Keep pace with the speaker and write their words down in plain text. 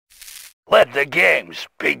Let the games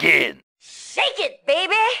begin. Shake it,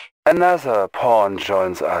 baby! Another pawn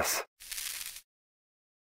joins us.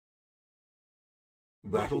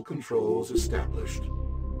 Battle controls established.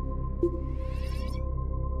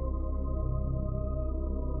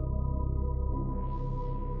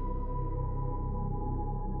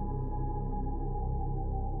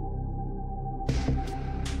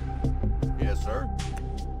 Yes, sir.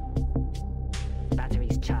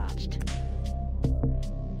 Batteries charged.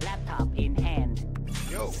 Laptop in hand.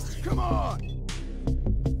 Yo, come on!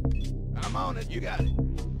 I'm on it, you got it.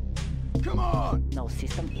 Come on! No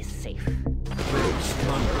system is safe. Base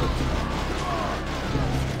under attack. No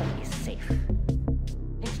system is safe.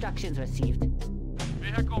 Instructions received.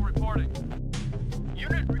 Vehicle reporting.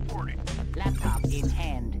 Unit reporting. Laptop in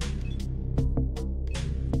hand.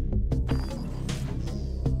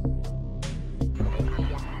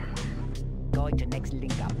 Going to next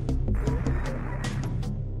link up.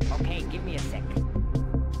 Okay, give me a sec.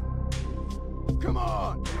 Come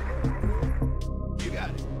on! You got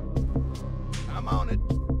it. I'm on it.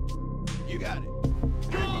 You got it.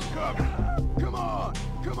 Keep them coming. Come on!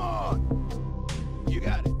 Come on! You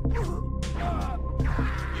got it. You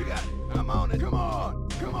got it. I'm on it. Come on!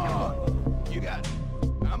 Come on! You got it.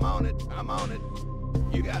 I'm on it. I'm on it.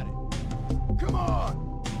 You got it. Come on!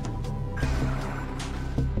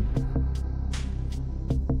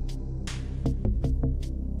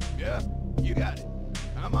 Yeah, you got it.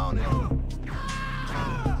 I'm on it.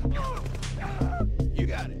 You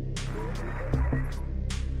got it.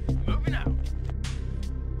 Moving out.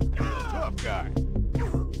 Tough guy.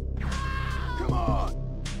 Come on.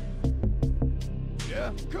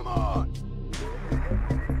 Yeah, come on.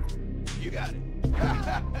 You got it.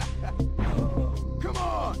 Come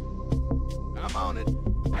on. I'm on it.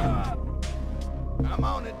 I'm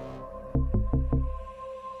on it.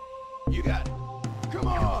 You got it. Come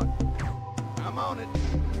on. I'm on it.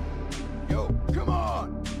 Yo, come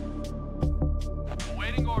on.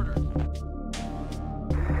 Awaiting orders.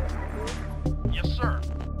 Yes, sir.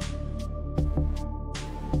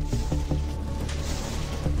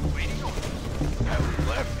 Awaiting orders. That was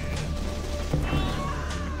left-handed.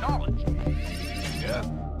 Acknowledged. Yeah.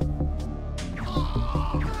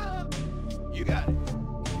 You got it.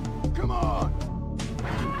 Come on.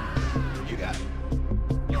 You got it.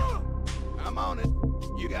 I'm on it.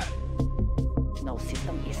 You got it. No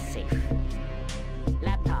system is safe.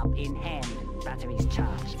 Laptop in hand. Batteries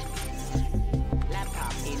charged.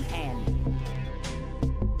 Laptop in hand.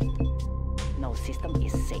 No system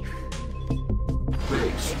is safe.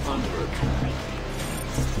 Base under attack.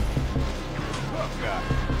 Tough guy.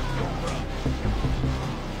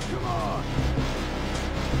 Come on.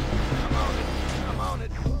 I'm on it. I'm on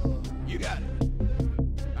it. You got it.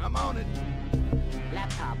 I'm on it.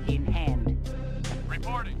 Laptop in hand.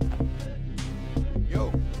 Reporting.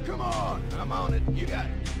 Yo, come on. I'm on it. You got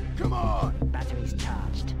it. Come on. Batteries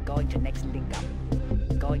charged. Going to next link up.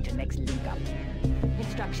 Going to next link up.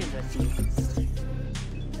 Instructions received.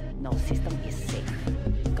 No system is safe.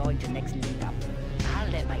 Going to next link up. I'll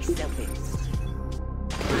let myself in.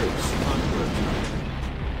 Base under attack.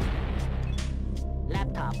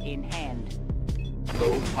 Laptop in hand.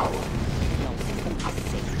 Low power. No system is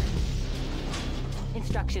safe.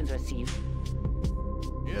 Instructions received.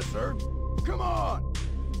 Yes, sir. Come on.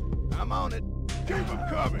 I'm on it. Keep them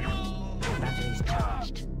coming. Batteries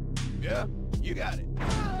charged. Yeah, you got it.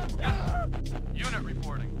 Unit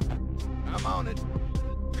reporting. I'm on it.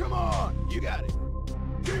 Come on. You got it.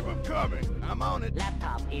 Keep them coming. I'm on it.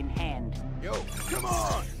 Laptop in hand. Yo, come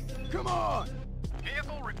on. Come on.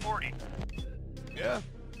 Vehicle reporting. Yeah,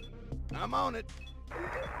 I'm on it.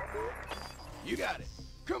 You got it.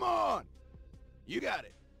 Come on. You got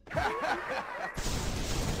it.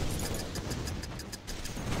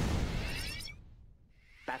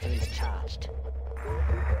 Batteries charged.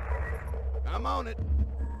 I'm on it.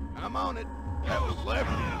 I'm on it. That was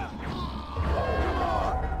left-handed. Come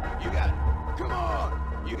on. You got it. Come on.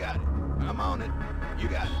 You got it. I'm on it. You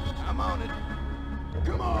got it. I'm on it.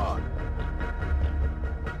 Come on.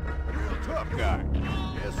 Real tough guy.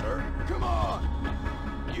 Yes, sir. Come on.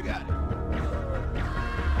 You got it.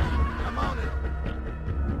 I'm on it.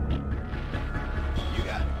 You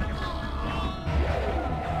got it.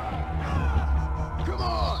 Come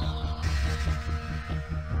on.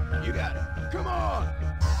 You got it. Come on.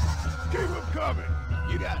 Keep them coming.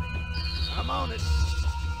 You got it. I'm on it.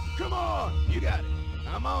 Come on. You got it.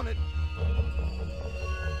 I'm on it.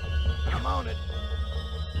 I'm on it.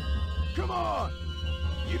 Come on.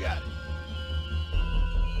 You got it.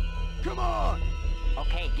 Come on.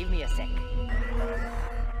 Okay, give me a sec.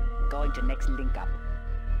 Going to next link up.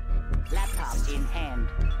 Laptop in hand.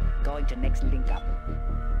 Going to next link up.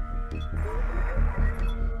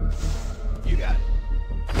 You got it.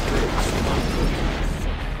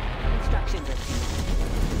 Instructions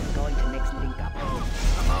received. Going to next link up.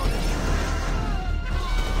 I'm on it.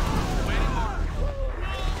 Waiting order.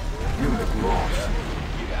 Unit lost.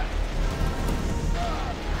 You got it.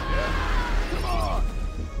 Yeah. Come on.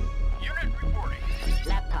 Unit reporting.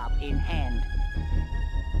 Laptop in hand.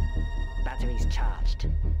 Batteries charged.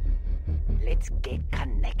 Let's get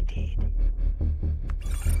connected.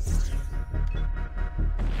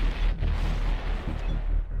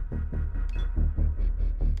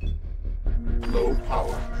 Low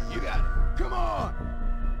power. You got it. Come on.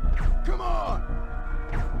 Come on.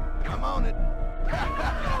 I'm on it. You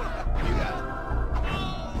got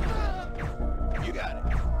it. You got it.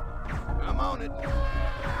 I'm on it.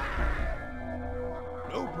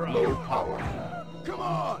 No problem. Low power. Come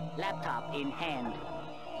on. Laptop in hand.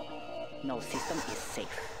 No system is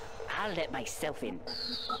safe. I'll let myself in.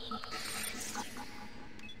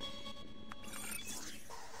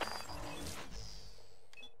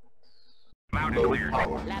 Mounted Low cleared.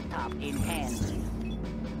 power. Laptop in hand.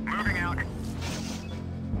 Moving out.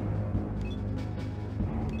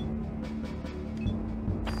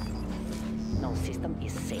 No system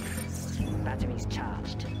is safe. Batteries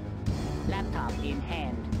charged. Laptop in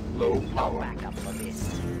hand. Low No power. backup for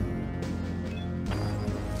this.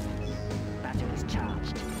 Batteries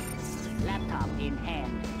charged. Laptop in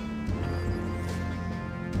hand.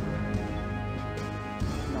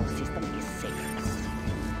 No system is safe.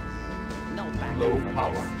 No backup Low for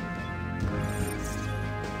power. this.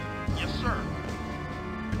 Yes, sir.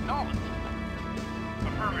 Acknowledged.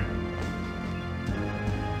 Affirmative.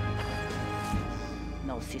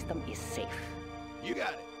 No system is safe. You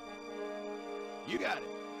got it. You got it.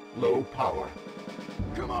 Low power.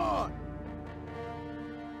 Come on.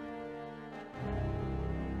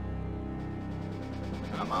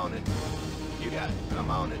 I'm on it. You got it. I'm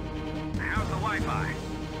on it. How's the Wi-Fi?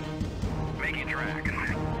 Making track.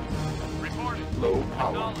 Reporting. Low power.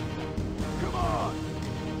 Acknowledged. Come on.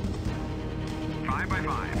 5 by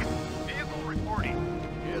 5. Vehicle reporting.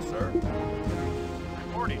 Yes, sir.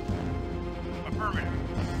 Reporting. Affirmative.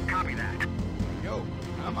 Copy that. Yo,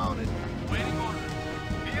 I'm on it. Waiting order.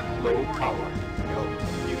 Vehicle Low reporting. power. Yo,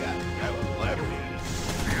 you got it. That was clever.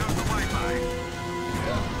 How's the Wi-Fi?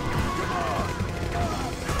 Yeah. Come on.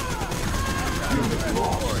 Unit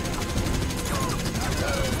lost. I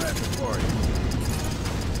got a weapon for you.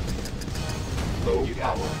 Low You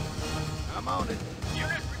got power. it. I'm on it.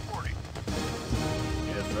 Unit reporting.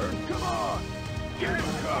 Yes, sir. Come on. Unit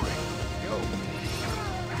Cover. Yo.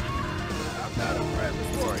 I've got a present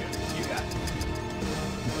for you. You got it.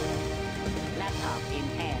 Laptop in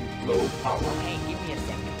hand. Low power. Hey, give me a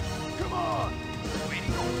second. Come on.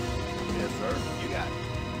 Waiting order. Yes, sir. You got it.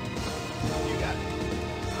 You got it.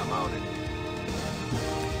 I'm on it.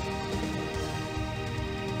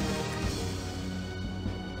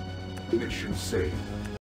 Mission saved.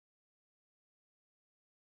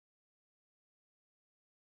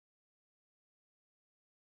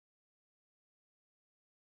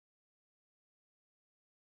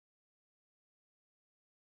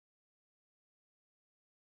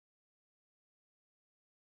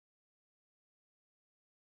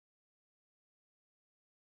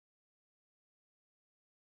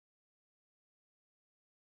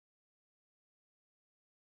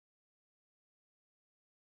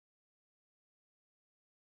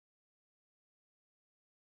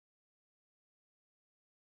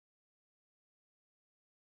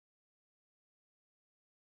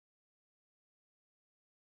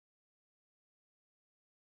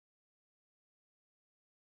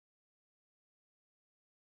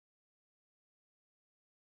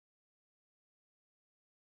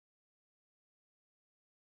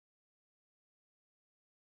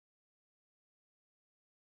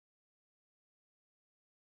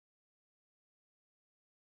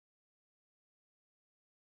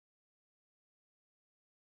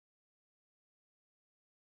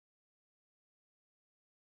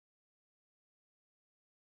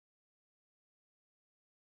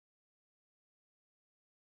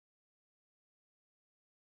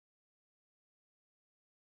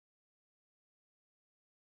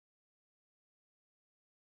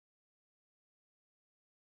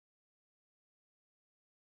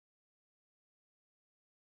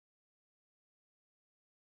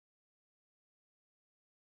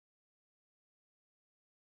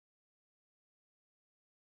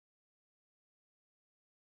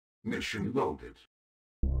 Mission loaded.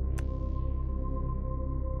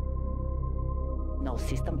 No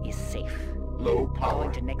system is safe. Low power.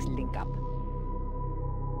 Going to next link up.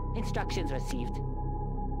 Instructions received.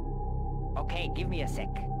 Okay, give me a sec.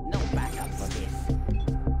 No backup for this.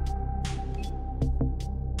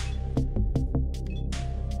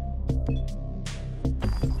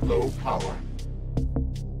 Low power.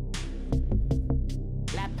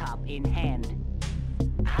 Laptop in hand.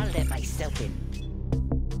 I'll let myself in.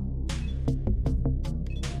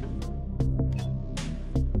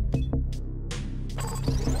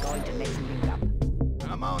 Going to next link up.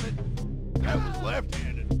 I'm on it. That was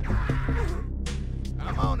left-handed.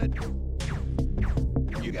 I'm on it.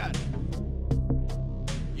 You got it.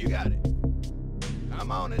 You got it.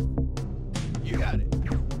 I'm on it. You got it.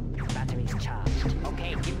 Battery's charged.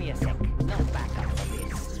 Okay, give me a sec. No backup for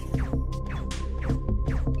this.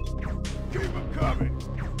 Keep it coming.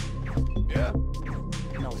 Yeah?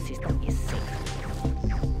 No system is safe.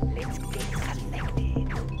 Let's get connected.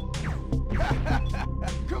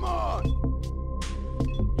 Come on.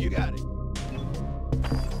 You got it.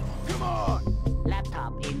 Come on.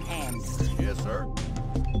 Laptop in hand. Yes, sir.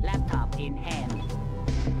 Laptop in hand.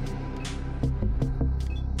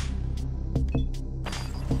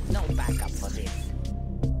 No backup for this.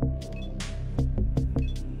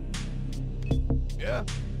 Yeah?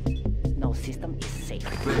 No system is safe.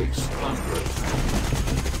 Base under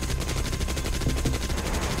attack.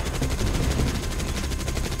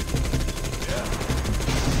 Yeah.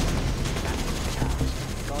 Battery's charged.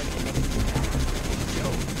 Going to next link up. Yo,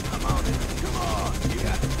 I'm on it. Come on. You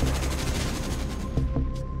got it.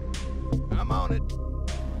 I'm on it.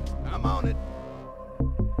 I'm on it.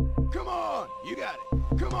 Come on. You got it.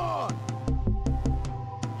 Come on.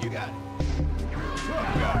 You got it.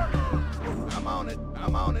 Tough guy. I'm on it.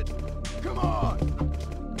 I'm on it. Come on.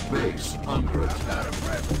 Base under I've attack. got a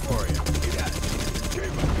present for you. You got it. Keep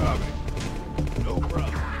it coming. No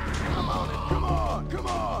problem. I'm on it. Come on. Come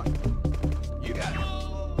on. You got it.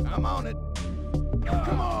 I'm on it.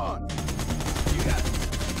 Come on. You got it.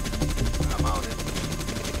 I'm on it.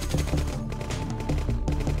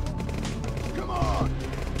 Come on.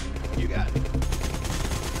 You got it.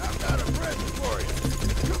 I've got a present for you.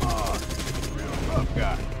 Come on. Real tough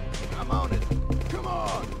guy. I'm on it. Come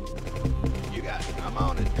on. You got it. I'm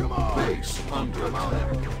on it. Come on. Base under I'm on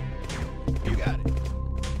attack. it. You got it.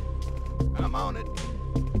 I'm on it.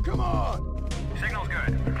 Come on. Signal's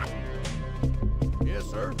good. Yes,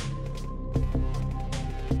 sir.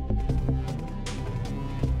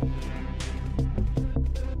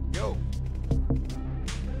 Go.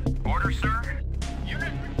 Order, sir.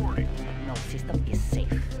 Unit reporting. No system is safe.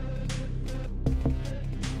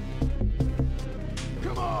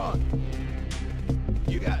 Come on.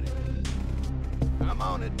 You got it. I'm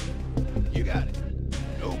on it. You got it.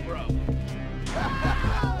 No problem.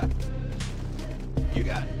 You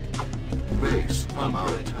got it. Base I'm on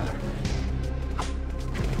under it. attack.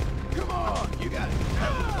 Come on. You got it.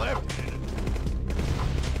 That was left-handed.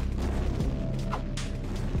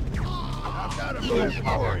 I've got a present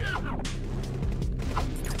for you.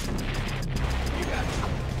 You got it.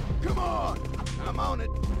 Come on. I'm on it.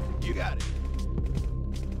 You got it.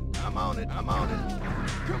 I'm on it. I'm on it.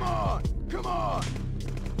 Come on. Come on.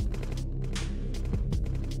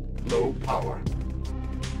 Low power.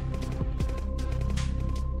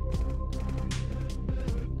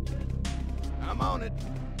 I'm on it.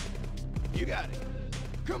 You got it.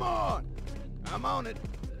 Come on. I'm on it.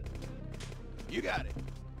 You got it.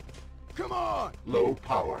 Come on. Low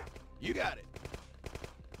power. You got it.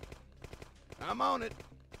 I'm on it.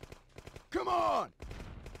 Come on.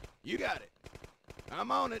 You got it.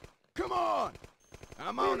 I'm on it. Come on.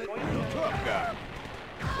 I'm on it. Tough guy.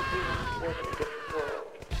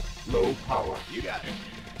 Low power. You got it.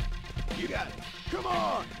 You got it. Come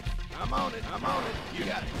on. I'm on it. I'm on it. You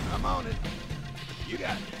got it. I'm on it. You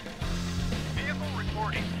got it. Vehicle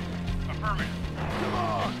reporting. Affirmative. Come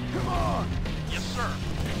on. Come on. Yes, sir.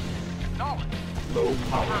 Acknowledged. Low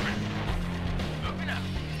power. Affirmative. Moving out.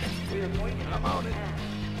 I'm on it.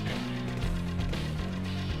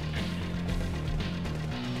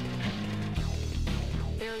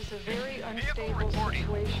 There is a very Vehicle unstable reporting.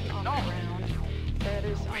 situation on the Acknowledged. ground that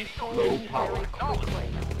is Low unfolding power. very quickly.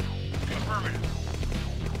 Affirmative.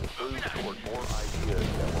 Move toward more ideas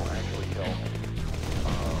that will actually help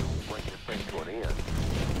bring this thing to an end.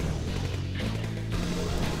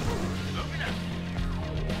 Moving out.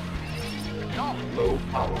 Acknowledged. Low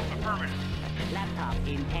power. Affirmative. Laptop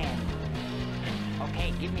in hand. Okay,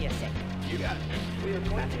 give me a sec. You got it.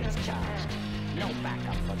 Battery's charged. No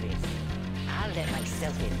backup for this. I'll let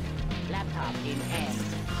myself in. Laptop in hand.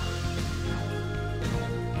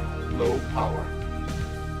 Low power.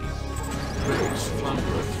 Base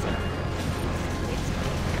under attack. Let's get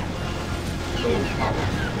connected. Low power.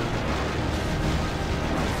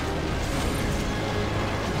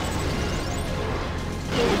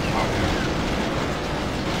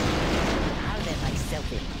 I'll let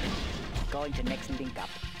myself in. Going to next link up.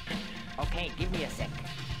 Okay, give me a sec.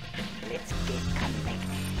 Let's get connected.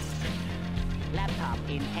 Laptop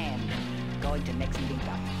in hand. Going to next link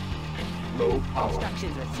up. Low power.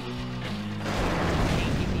 Instructions received. Okay,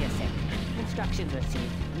 give me a sec. Instructions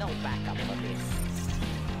received. No backup for this.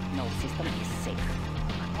 No system is safe.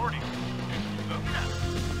 Reporting. Moving out.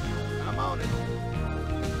 I'm on it.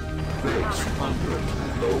 Base under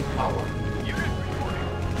attack. Low power. Unit reporting.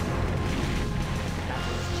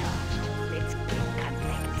 Battery is charged. Let's get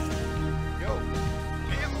connected. Yo,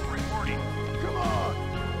 Vehicle reporting. come on.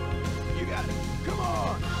 You got it. Come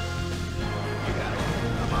on. You got it.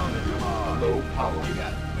 I'm on it. Come on. Low power. You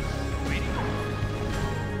got it. Waiting order.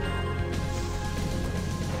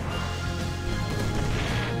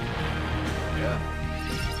 Yeah.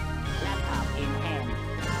 Laptop in hand.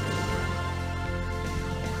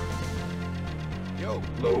 Yo,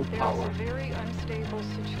 Low There's power. a very unstable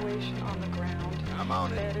situation on the ground I'm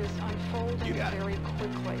on that it. is unfolding You got it. very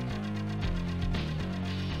quickly.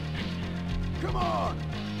 Come on.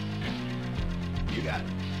 You got it.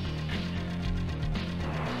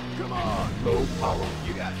 Come on. Low power.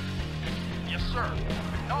 You got it. Yes, sir.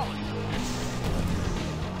 Acknowledged.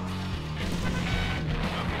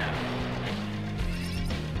 Moving out.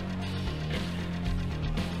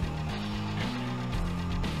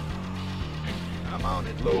 I'm on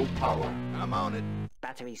it. Low power. I'm on it.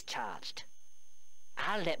 Battery's charged.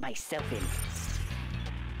 I'll let myself in.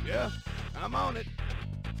 Yeah, I'm on it.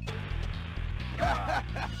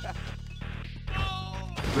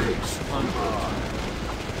 Base under attack.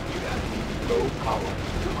 You got it. Low power.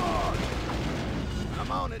 Come on.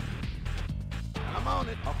 I'm on it. I'm on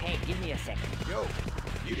it. Okay, give me a sec. Yo,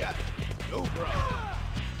 you got it. No problem.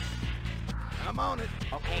 I'm on it.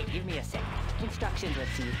 Okay, give me a sec. Instructions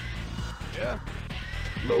received. Yeah,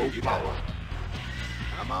 Low you got power. it.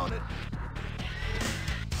 I'm on it.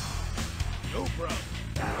 No problem.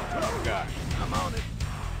 Tough guy. I'm on it.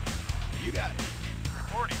 You got it.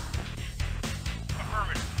 Reporting.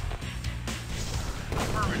 Affirmative.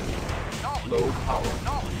 Affirmative. Acknowledged. Low power.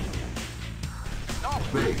 Acknowledged.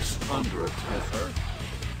 Acknowledged. Base under attack. Sir,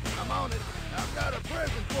 I'm on it. I've got a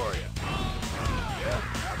present for you. Yeah,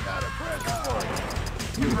 I've got a present for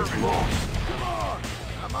you. Unit lost. Come on.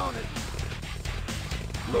 I'm on it.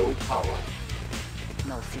 Low power.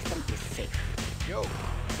 No system is safe. Yo,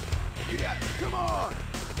 you got it. Come on.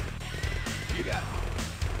 You got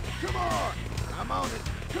it. Come on. I'm on it.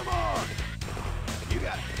 Come on. You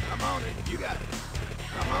got it. I'm on it. You got it.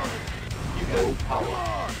 I'm on it. You got Low it. power. Come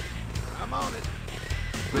on. I'm on it.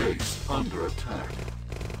 Base under attack.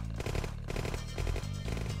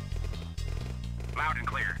 Loud and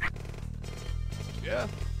clear. Yeah?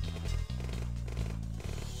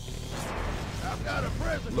 I've got a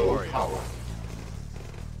present Low for you. power.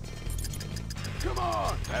 Come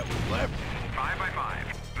on. That was left. 5 by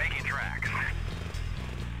 5. Making tracks.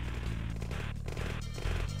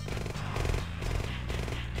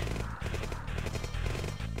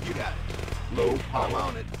 You got it. Low I'm power.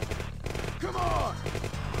 on it. Come on.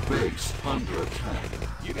 Base under attack.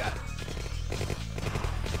 You got it.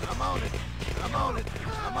 I'm on it. I'm on it.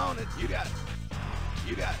 I'm on it. You got it.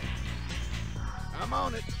 You got it. I'm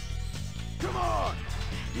on it. Come on.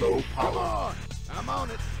 Low Come power. on. I'm on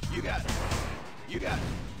it. You got it. You got it.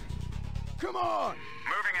 Come on.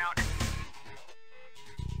 Moving out.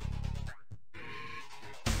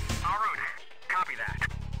 En route. Copy that.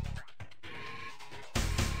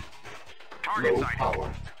 Target Low sighted.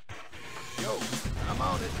 power. Yo, I'm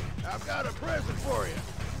on it. I've got a present for you.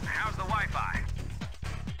 How's the Wi-Fi?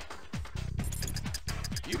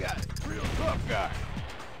 You got it. Real tough guy.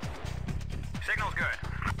 Signal's good.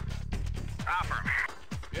 Affirm.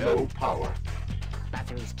 Yeah. Low power.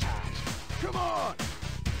 Battery's charged. Come on.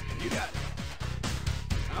 You got it.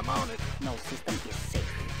 I'm on it. No system is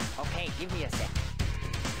safe. Okay, give me a sec.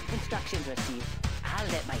 Instructions received. I'll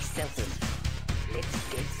let myself in. Let's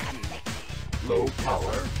get connected. Low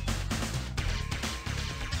power. Sir.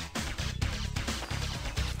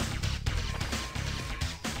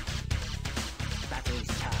 Battery's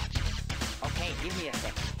charged. Okay, give me a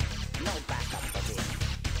sec. No backup for this.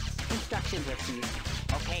 Instructions received.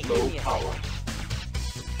 Okay, Low give me a power. sec.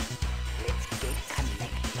 Let's get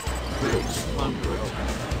connected. Base under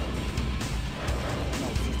attack. No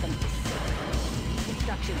system is safe.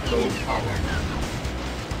 Instructions Low received. power.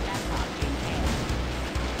 Laptop in hand.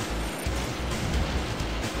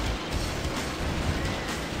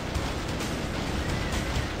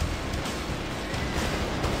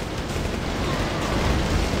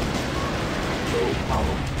 Low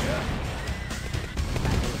power. Yeah.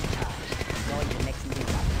 Battery's charged. Going to next link.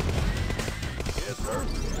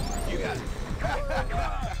 got it.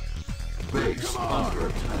 Base under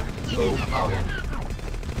attack. Low power.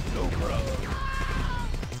 No problem.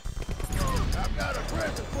 I've got a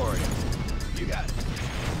present for you. You got it.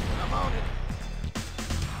 I'm on it.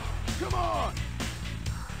 Come on!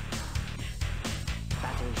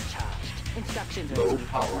 Batteries charged. Instructions Low received.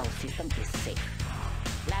 power. No system is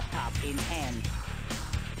safe. Laptop in hand.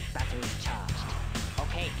 Batteries charged.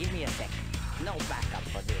 Okay, give me a sec. No backup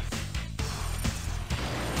for this.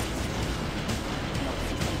 No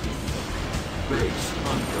system is safe. Base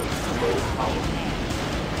under low power.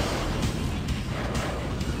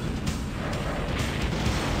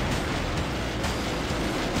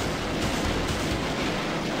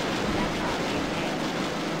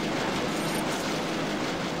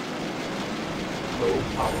 Low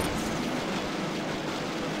power.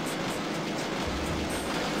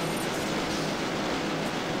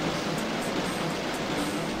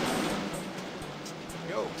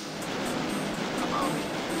 Yo. I'm on it.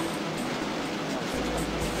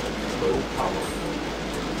 Low power.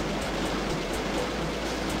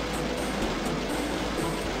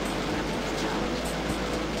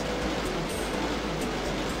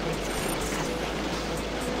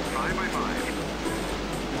 Five by five.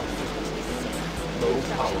 Low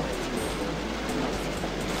power.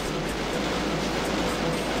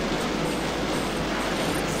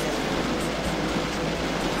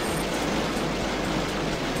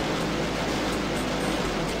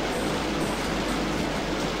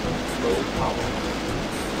 Low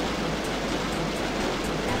power.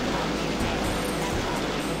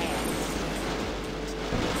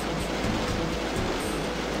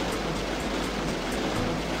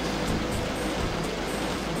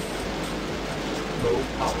 Low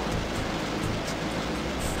power.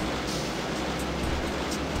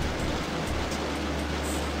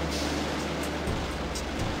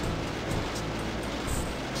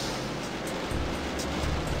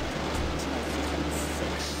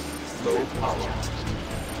 Low power.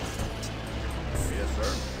 Yes,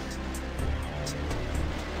 sir.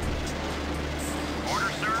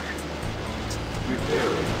 Order, sir.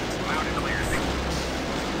 Repairing. Loud and clear.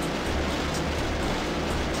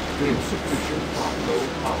 Insufficient low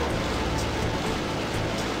power.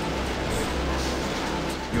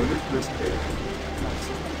 Unit repaired.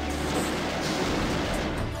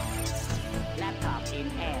 Laptop in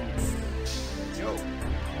hand. Yo.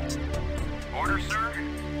 Order, sir.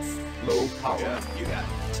 Low power. Yeah, you got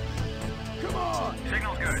it. Come on!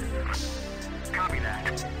 Signal's good. Copy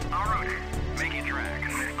that. En route. Making track.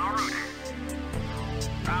 En route.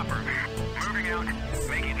 Hopper. Moving out.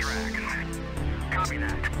 Making track. Copy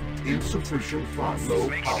that. Insufficient low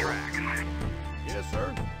Making power. track. Yes,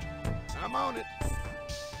 sir. I'm on it.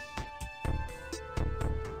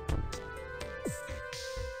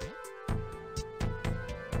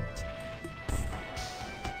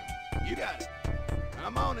 You got it.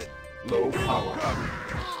 I'm on it. Low power.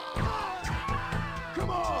 Come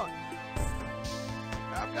on!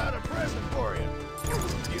 I've got a present for you.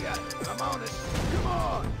 You got it. I'm on it. Come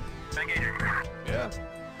on! Engaging. Yeah?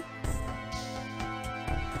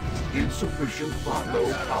 Insufficient low I've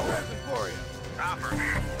got a power. present for you. Hopper.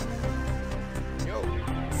 Yo,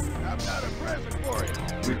 I've got a present for you.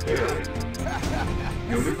 Repairing.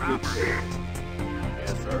 Unit repaired.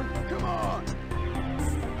 Yes, sir. Come on.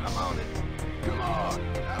 I'm on it. Come on.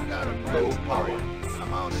 I've got a present for power. you.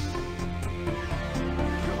 I'm on it.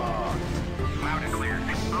 Come on. Loud and clear. En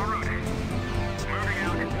route. Moving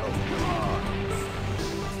out. Yo, come on.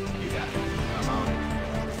 You got it. I'm on it.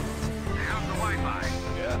 How's the Wi-Fi?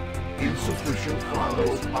 Yeah. Insufficient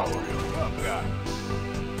low power. Up, guy.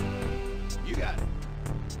 You got it.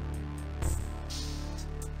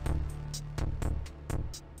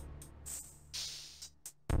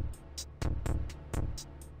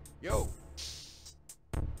 Yo.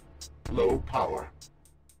 Low power.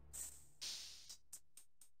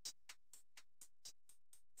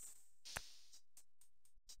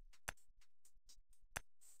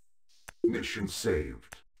 Mission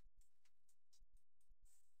saved.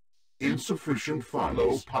 Insufficient funds.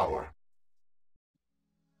 Low power.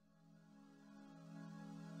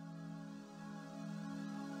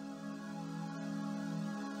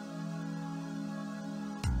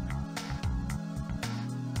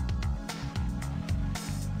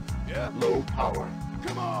 Yeah. Low power.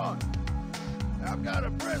 Come on. I've got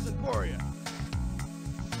a present for you.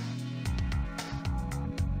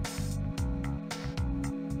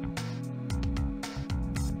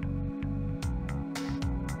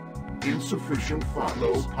 Insufficient funds.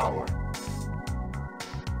 Low power.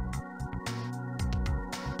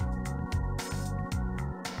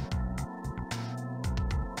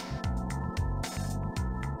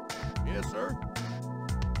 Yes, sir.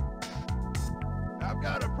 I've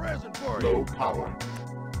got a present for you. Low power.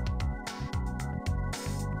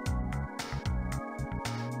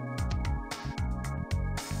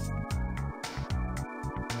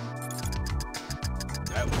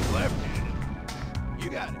 That was left-handed. You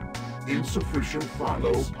got it. Insufficient funds.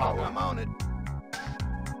 Low power. I'm on it.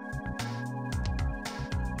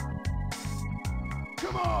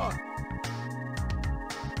 Come on!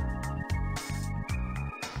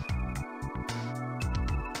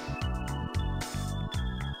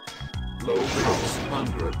 Low base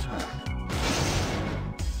under attack.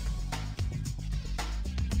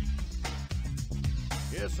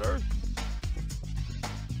 Yes, sir.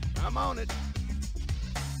 I'm on it.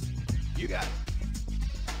 You got it.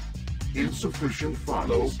 Insufficient funds.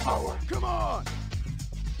 Low power. Come on!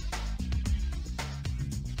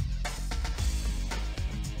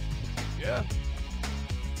 Yeah?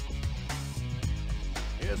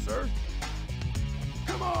 Yes, sir.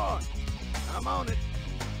 Come on! I'm on it.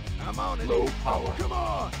 I'm on it. Low power. Come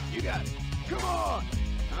on! You got it. Come on!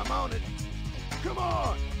 I'm on it. Come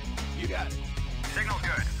on! You got it. Signal's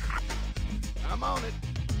good. I'm on it.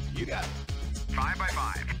 You got it. 5 by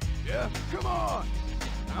 5. Yeah? Come on!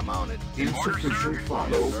 I'm on it. Insufficient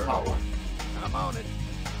funds. Low Yes, sir. power. I'm on it.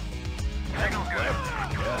 Signal's good.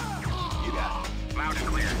 Yeah? You got it. Loud and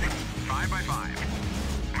clear. 5 by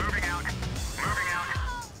 5. Moving out. Moving out.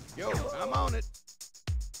 Yo, I'm on it.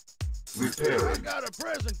 Repairing. I've got a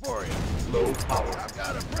present for you. Low power. I've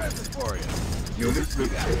got a present for you. Unit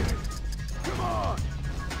repaired. Come on!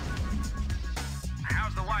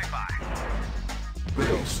 How's the Wi-Fi?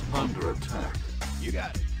 Base under attack. You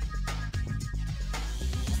got it.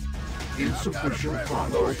 Insufficient present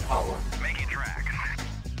funds. for Low you. power. Making track.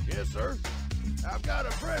 Yes, sir. I've got a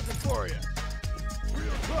present for you.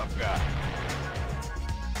 Real tough guy.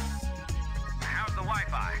 How's the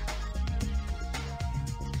Wi-Fi?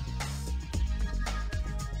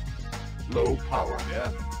 Low power. Yeah?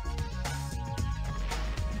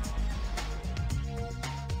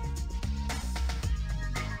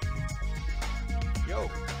 Yo,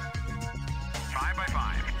 5 by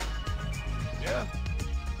 5. yeah?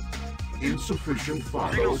 Insufficient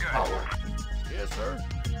funds. Low Signal's good. power. Yes, sir.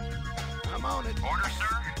 I'm on it. Order,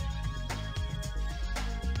 sir.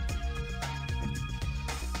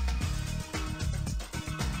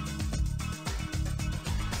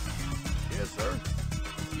 Yes, sir.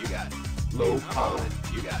 You got it. Low I'm power. on it.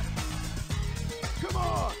 You got it. Come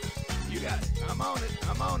on. You got it. I'm on it.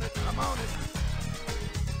 I'm on it. I'm on it.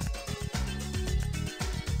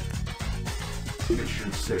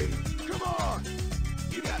 Mission saved. Come on.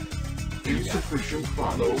 You got it. Insufficient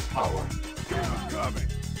funds. Low power. I'm coming.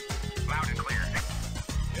 Loud and clear.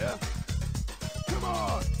 Yeah? Come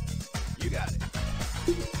on. You got it.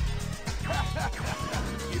 You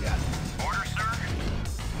got it. Order, sir.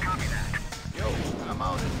 Copy that. Yo, I'm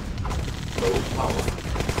on it. Low power.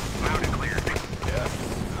 Loud and clear. Yeah,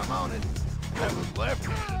 I'm on it. That was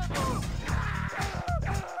left-handed.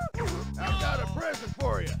 I've got a present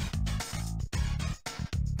for you.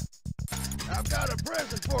 I've got a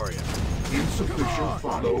present for you. Insufficient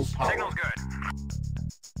funds. Low power. Signal's good.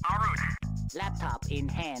 En route. Laptop in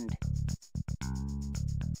hand.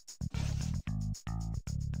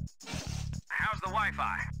 How's the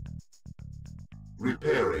Wi-Fi?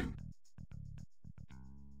 Repairing.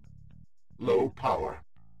 Low power.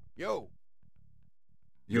 Yo,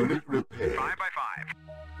 Unit repaired. 5 by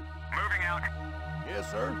 5. Moving out. yes,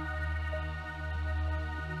 sir.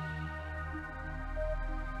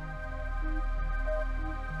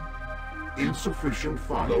 Insufficient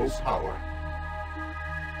funds. Low power.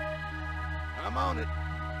 I'm on it.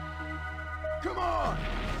 Come on.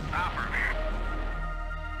 Hopper.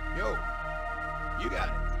 Yo, you got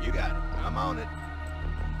it. You got it. I'm on it.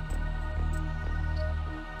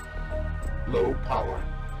 Low power.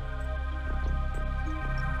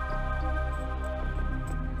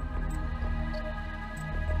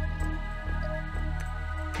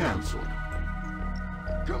 Cancelled.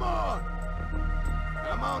 Come on.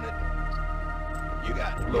 I'm on it. You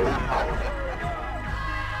got it. Low power.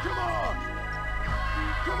 Come on.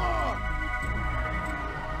 Come on.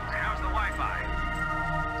 How's the Wi-Fi?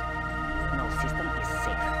 No system is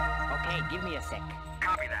safe. Okay, give me a sec.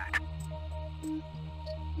 Copy that.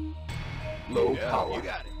 Low Yeah, power. you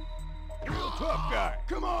got it. Real tough guy.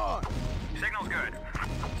 Come on. Signal's good.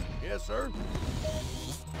 Yes, sir.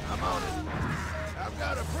 I'm on it. I've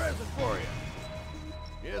got a present for you.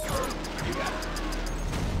 Yes, sir. You got it.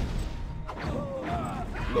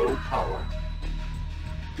 Low power.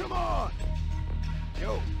 Come on.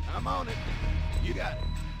 Yo, I'm on it. You got it.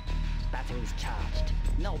 Batteries charged.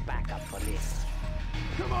 No backup for this.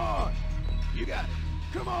 Come on! You got it!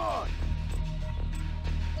 Come on!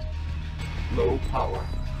 Low power.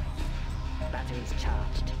 Batteries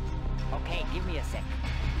charged. Okay, give me a sec.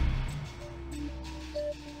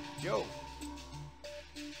 Yo!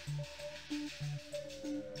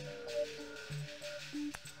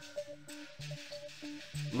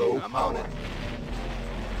 Low I'm power. on it.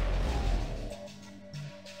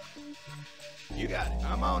 You got it.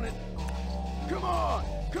 I'm on it. Come on!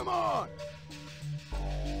 Come on!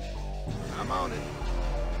 I'm on it.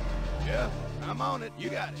 Yeah, I'm on it. You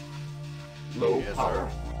got it. Low Yes, power.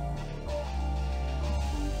 sir.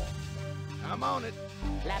 I'm on it.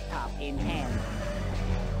 Laptop in hand.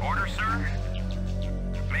 Order, sir?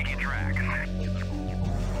 Making track.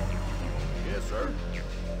 Yes, sir.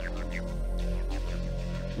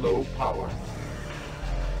 Low power.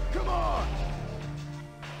 Come on!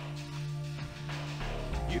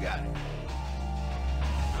 You got it.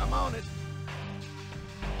 I'm on it.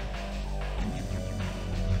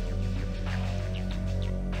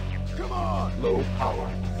 Come on! Low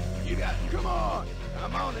power. You got it. Come on!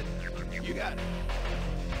 I'm on it. You got it.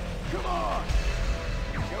 Come on!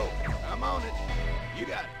 Yo, I'm on it. You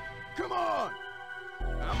got it. Come on!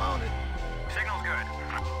 I'm on it. Signal's good.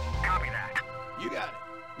 Copy that. You got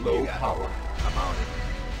it. Low You got it. power. I'm on it.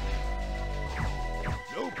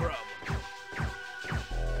 No problem.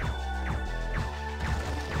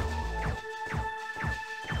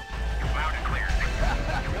 Loud and clear.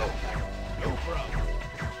 No problem.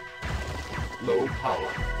 Low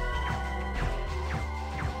power.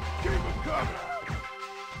 Keep them coming.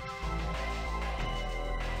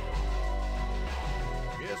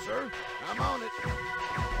 Yes, sir. I'm on it.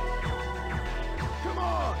 Come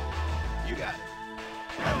on. You got it.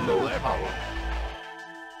 Have no Low left. power.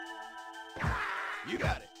 You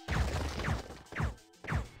got it.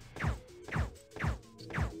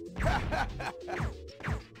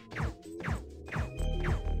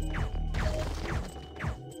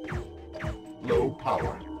 Low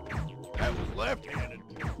power. That was left-handed.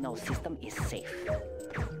 No system is safe.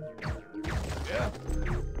 Yeah.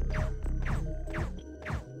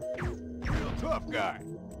 Real tough guy.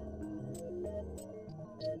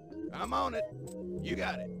 I'm on it. You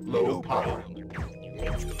got it. Low No power. problem.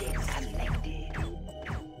 Let's get connected.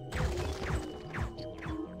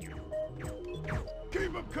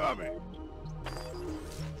 Keep them coming.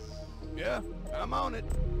 Yeah, I'm on it.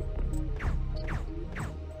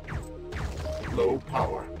 Low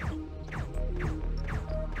power.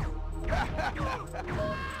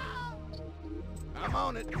 I'm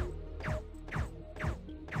on it.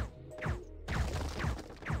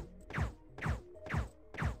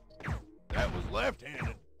 That was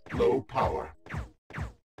left-handed. Low power.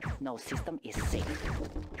 No system is safe.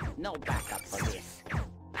 No backup for this.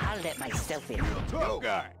 I'll let myself in. Real tough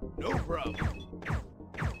guy. No problem.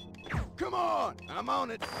 Come on, I'm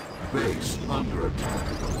on it. Base under attack.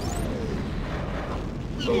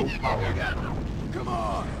 Low You power. got it. Come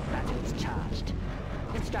on. Batteries charged.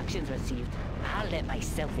 Instructions received. I'll let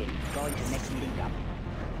myself in. Going to next link up.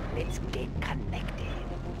 Let's get connected.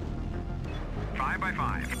 5 by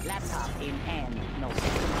 5. Laptop in hand. No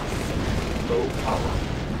system is safe. Low power.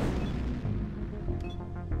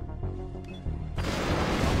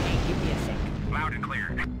 Okay, give me a sec. Loud and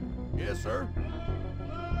clear. Yes, sir.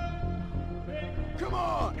 Come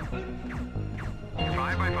on. 5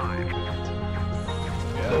 by 5.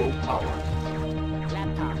 Yeah, Low power.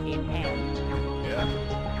 Laptop in hand. yeah.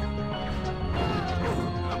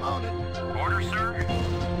 I'm on it. Order, sir?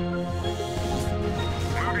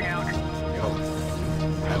 Moving out. Yo,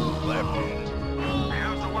 that was left-handed.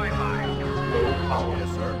 How's the Wi-Fi? Low power. Yes,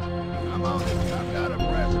 sir. I'm on it. I've got a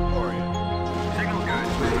present for you. Signal's good.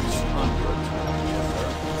 Base under attack. Yes, sir.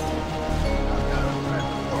 I've got a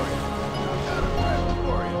present for you. I've got a present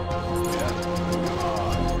for you. Yeah. Come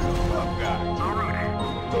on, real tough guy. En route.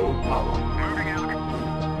 Low power. Moving out.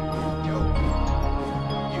 Yo,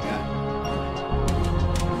 you got it.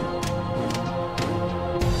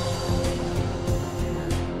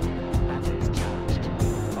 Batteries charged.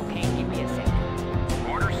 Okay, give me a sec.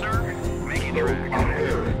 Order, sir? Making Low track.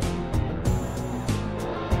 power.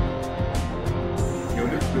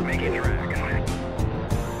 Unit Making repaired. track.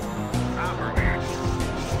 Affirmative.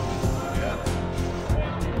 Yeah.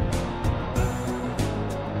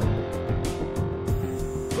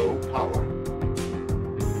 Low power.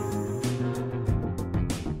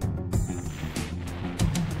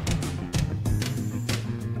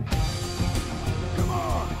 Come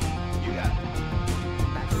on. You got it.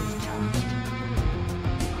 Batteries charged.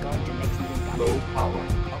 Going to next link up. Low power.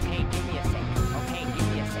 Okay, give me a sec. Okay, give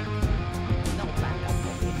me a sec. No backup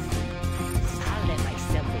for this.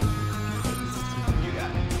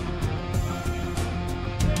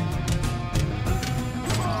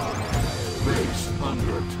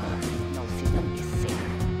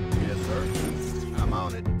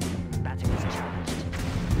 Batteries charged.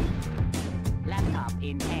 Laptop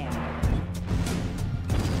in hand.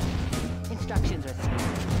 Instructions received.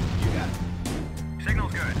 You got it.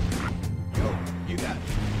 Signal's good. Yo, you got it.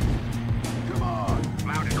 Come on.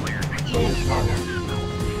 Loud and clear. No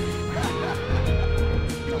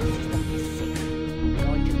system is safe.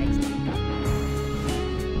 Going to next link up.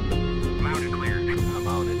 Loud and clear. I'm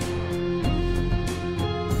on it.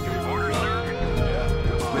 Order, sir. Yeah,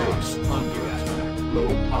 come on. Base under attack. Low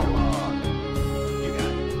Come power. on. You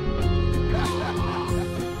got it. I'm on it.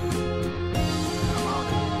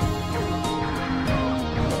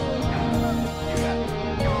 You got it.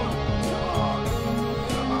 Come on.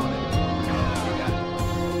 I'm on it. You got it.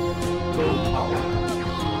 Low power.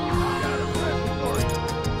 Got a present for you.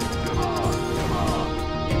 Come on. Come on.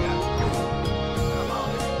 You got it. I'm on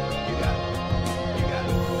it. You got it. You got it.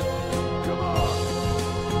 Come on.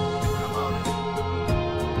 I'm on it.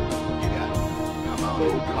 You got it. I'm on Low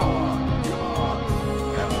it. power. Come on.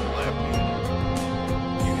 Have a left hand.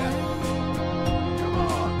 You got it. Come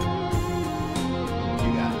on.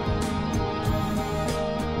 You got it.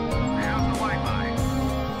 How's the Wi-Fi?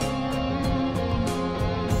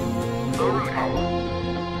 Low power.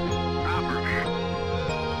 Copper.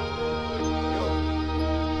 Yo.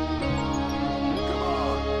 Come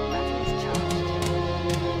on. Batteries charged.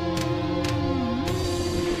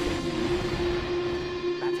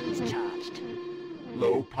 Batteries charged.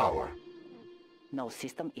 Low power. No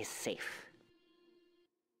system is safe.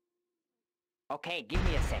 Okay, give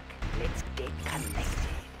me a sec. Let's get connected.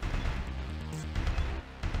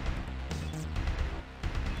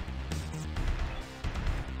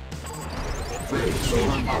 Base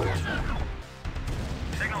under attack.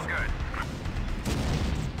 Signal's good.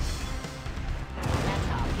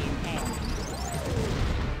 Laptop in hand.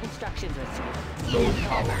 Instructions received. Low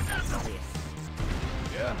power. This.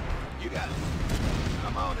 Yeah, you got it.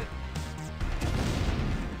 I'm on it.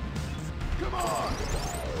 Come on.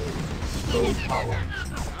 Low power.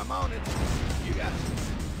 I'm on it. You got it.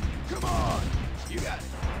 Come on. You got it.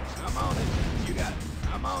 I'm on it. You got it.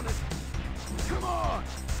 I'm on it. Come on.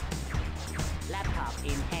 Laptop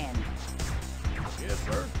in hand. Yes,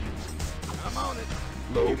 sir. I'm on it.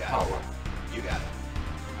 Low You got it. power. You got it.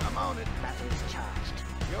 I'm on it. Batteries charged.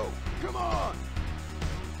 Yo, come on.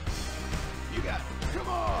 You got it. Come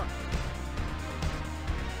on.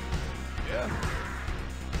 Yeah.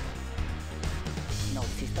 No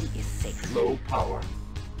system is safe. Low power.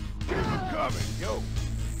 Keep it coming. Yo,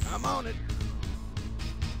 I'm on it.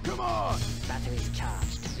 Come on. Batteries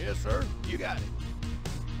charged. Yes, sir. You got it.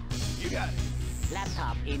 You got it.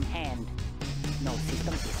 Laptop in hand. No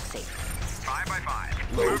system is safe. 5 by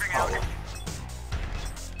 5. Low Moving out. power.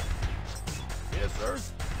 Yes, sir.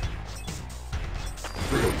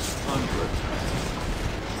 Base under attack.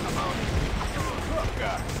 I'm on it. Look,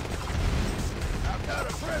 guy. I've got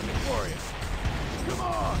a present for you. Come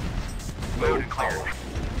on. Low power.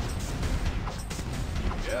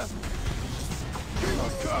 Yeah? Keep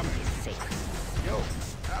on coming. Safe. Yo,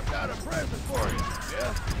 I've got a present for you.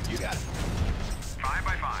 Yeah? You got it. 5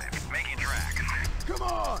 by 5. Making track. Come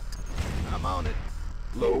on. I'm on it.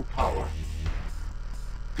 Low power.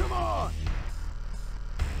 Come on.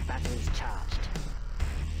 Batteries charged.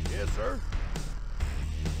 Yes, sir.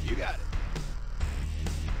 You got it.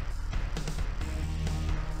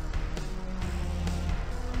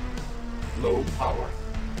 Low power.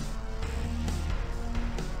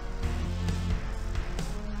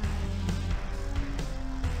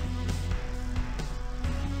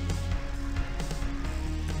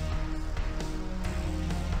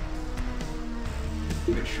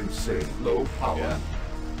 Mission say low power. Yeah.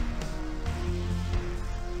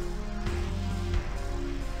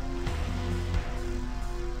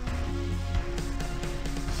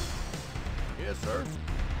 Yes, sir.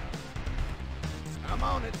 I'm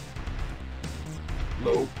on it.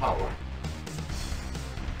 Low power.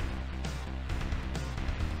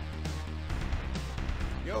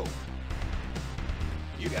 Yo.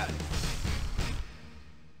 You got it.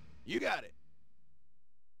 You got it.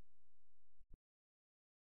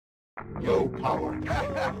 Low power.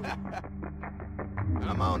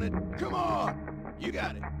 I'm on it. Come on. You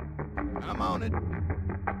got it. I'm on it.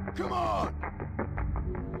 Come on.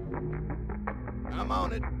 I'm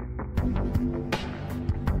on it.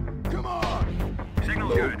 Come on.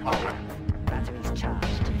 Signal's Low good. power. Batteries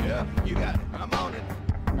charged. Yeah, you got it. I'm on it.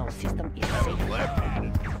 No system is That was safe.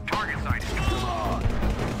 left-handed. Target sighted. Come on.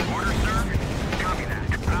 Order, sir. Copy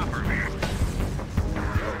that. Copper.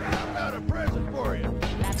 Yo, I've got a present for you.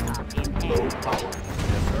 Laptop in Low hand. power.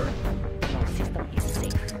 Yes, sir. No system is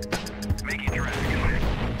safe. Making track.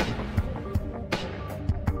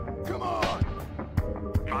 Come on.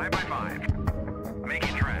 5 by 5.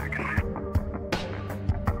 Making track.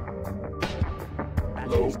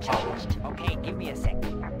 Battery's charged. Okay, give me a sec.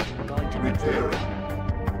 Going to next Repairing. link up.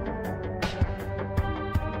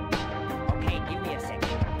 Okay, give me a sec.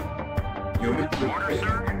 Unit Order, repaired.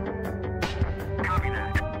 sir. Copy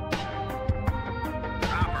that.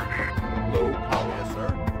 Copper. Low power. Yes, sir.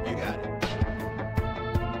 You got it.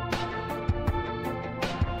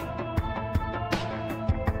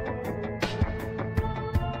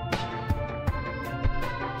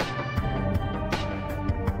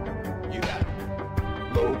 You got it.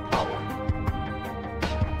 Low power.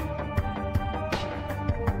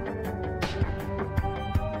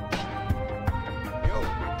 Yo.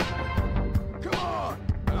 Come on.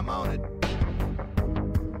 I'm on it.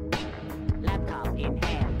 Laptop in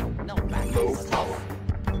hand. No batteries. Low power.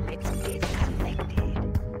 Let's get connected.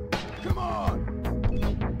 Come on.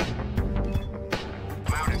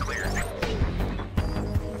 Loud and clear.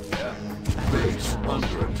 Yeah. Base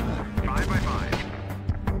under attack. 5 by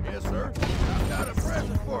 5. Yes, sir. I've got a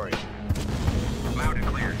present for you. Loud and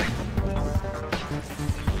clear.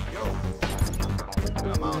 Yo.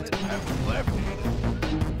 I'm on it. After left.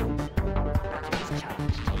 Battery's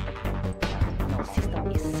charged. No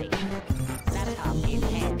system is safe. Laptop in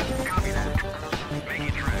hand. Copy that.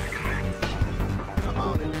 Making track. I'm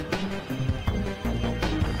on it.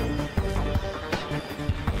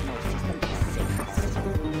 No system is safe.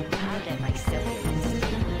 I'll let myself in.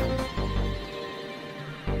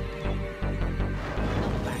 No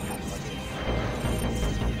backup for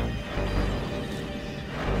this.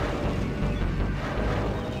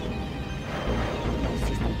 No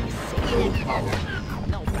system is safe. Low power.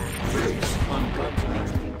 No backup. Base under Go to attack.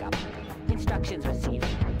 next link up. Instructions received.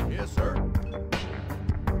 Yes, sir.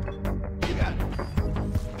 You got it.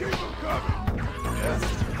 Keep them coming. Yes.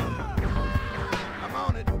 I'm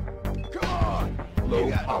on it. Come on. Low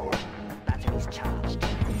You got it. power. Batteries charged.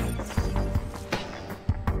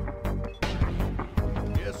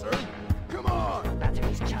 Yes, sir. Come on.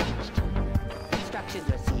 Batteries charged. Instructions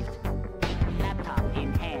received. Laptop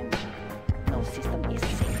in hand. No system is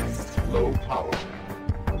safe. Low power.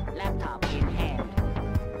 Laptop in hand.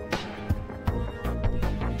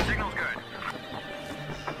 Signal's good.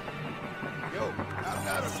 Yo, I've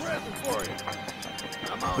got a present for you.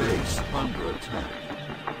 I'm on it. Base under attack.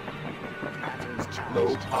 Batteries charged.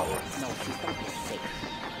 Low power. No system is safe.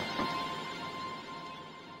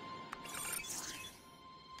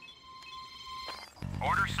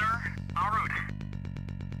 Order, sir. En route.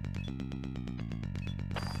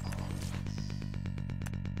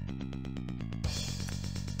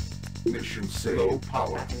 Mission safe. Low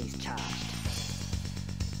power. Batteries charged.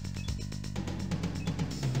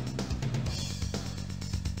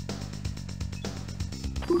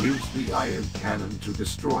 Use the iron cannon to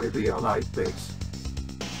destroy the Allied base.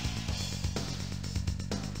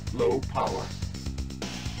 Low power.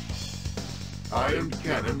 Iron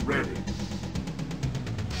cannon ready.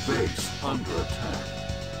 Base under attack.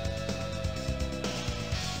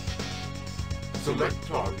 Select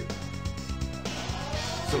target.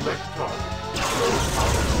 Select target. Low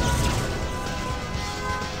power.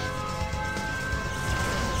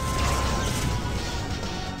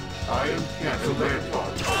 Iron cannon ready.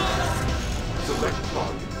 Select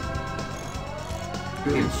target.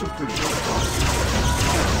 Insufficient target.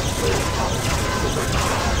 Low power. Select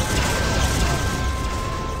target.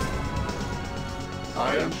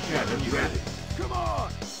 Iron cannon ready. Come on.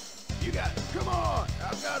 You got it. Come on.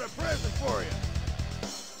 I've got a present for you.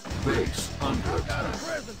 Base under I've got a attack.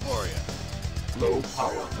 present for you. Low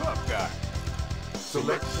power. Tough guy.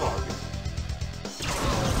 Select target.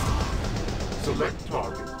 Select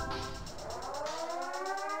target.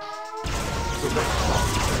 Select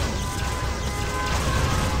target.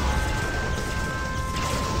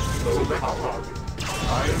 Low power.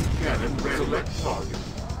 Iron cannon ready. Select target.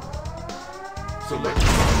 Select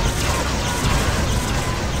target.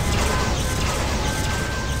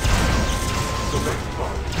 Select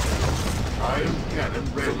target. Iron cannon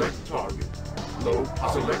ready. Select target. Low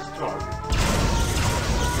power. Select target.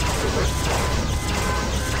 Select target.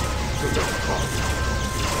 Select target.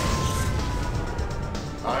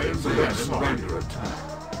 Iron cannon under attack.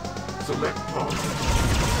 Select target.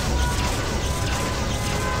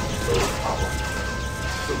 Low power.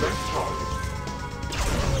 Select target.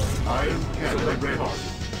 Iron cannon ready.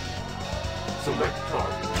 Target. Select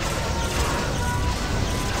target.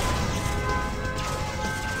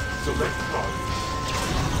 Select target.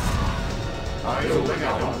 Iron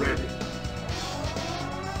cannon ready.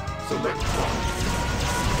 Select target.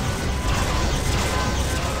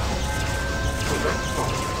 Select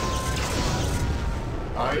target.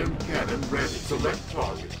 Iron cannon ready. Select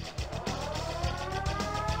target.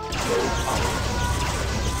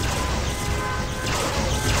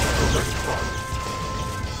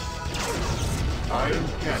 Iron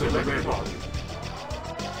cannon. Select target.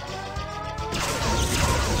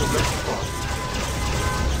 Select target.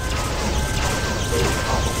 Low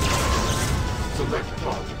power. Select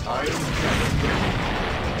target. Iron cannon ready.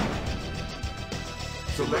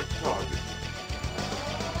 Select target.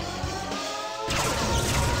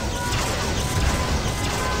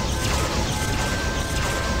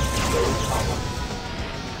 Low power.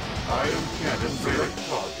 Iron cannon select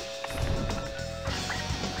target.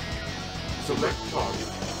 Select target.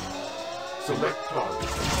 Select target.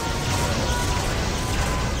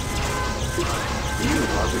 You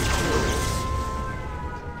are victorious.